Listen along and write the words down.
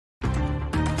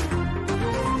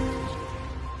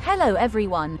Hello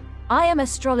everyone, I am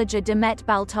Astrologer Demet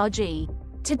Baltacı.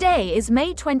 Today is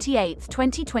May 28,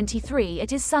 2023.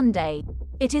 It is Sunday.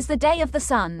 It is the day of the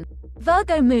sun.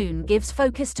 Virgo moon gives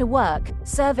focus to work,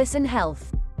 service and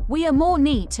health. We are more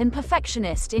neat and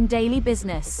perfectionist in daily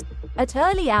business. At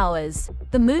early hours,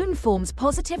 the moon forms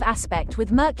positive aspect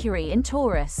with Mercury in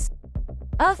Taurus.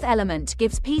 Earth element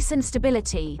gives peace and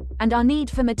stability, and our need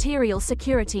for material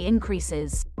security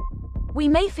increases. We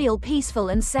may feel peaceful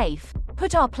and safe,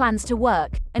 put our plans to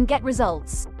work, and get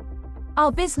results.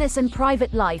 Our business and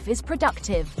private life is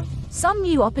productive. Some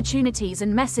new opportunities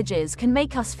and messages can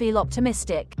make us feel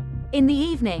optimistic. In the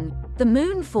evening, the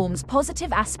moon forms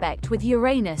positive aspect with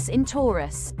Uranus in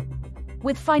Taurus.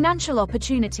 With financial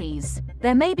opportunities,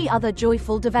 there may be other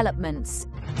joyful developments.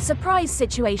 Surprise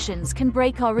situations can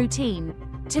break our routine.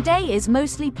 Today is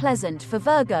mostly pleasant for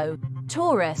Virgo,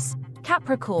 Taurus,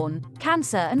 Capricorn,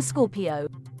 Cancer and Scorpio.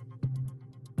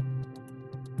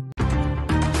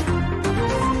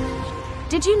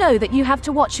 Did you know that you have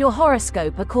to watch your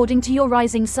horoscope according to your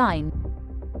rising sign?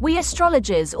 We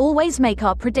astrologers always make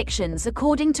our predictions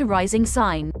according to rising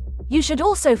sign. You should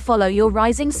also follow your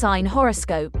rising sign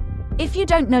horoscope. If you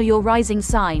don't know your rising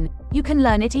sign, you can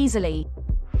learn it easily.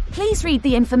 Please read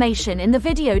the information in the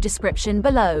video description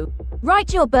below.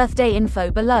 Write your birthday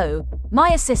info below.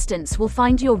 My assistants will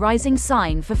find your rising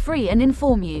sign for free and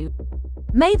inform you.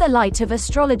 May the light of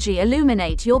astrology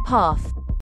illuminate your path.